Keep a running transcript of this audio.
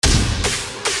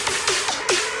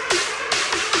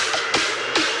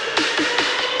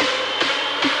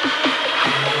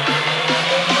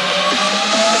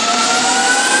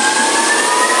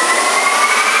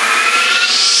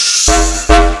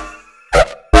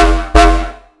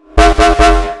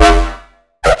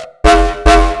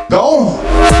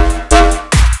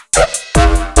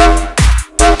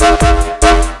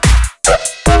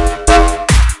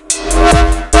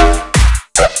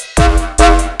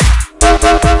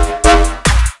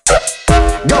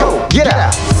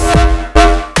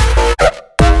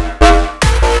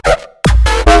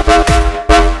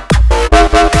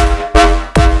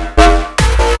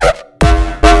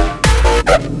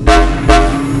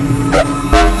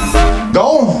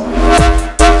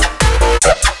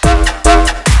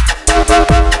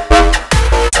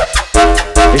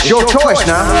your choice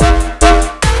now.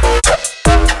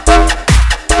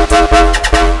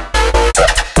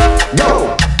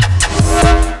 Go.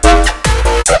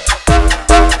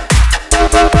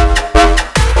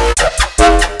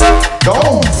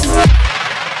 Go.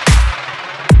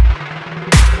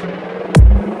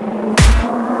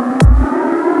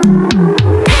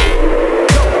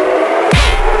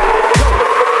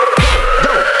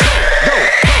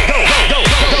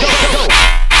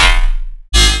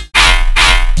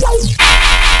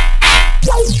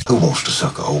 Who wants to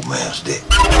suck an old man's dick?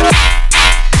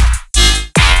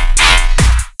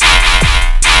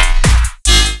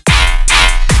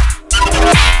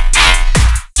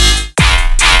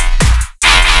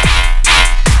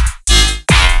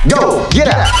 Go. Get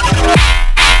out.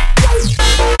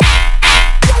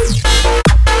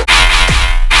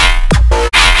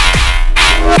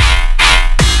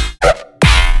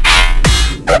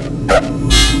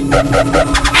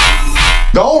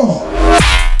 Go.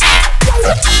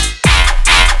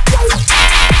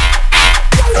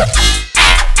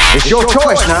 It's your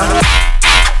choice now.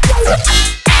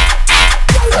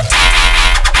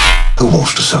 Who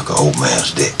wants to suck an old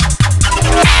man's dick?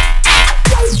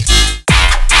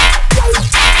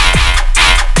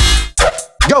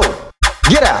 Go.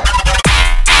 Get out.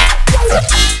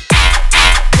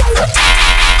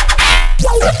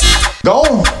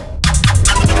 Go.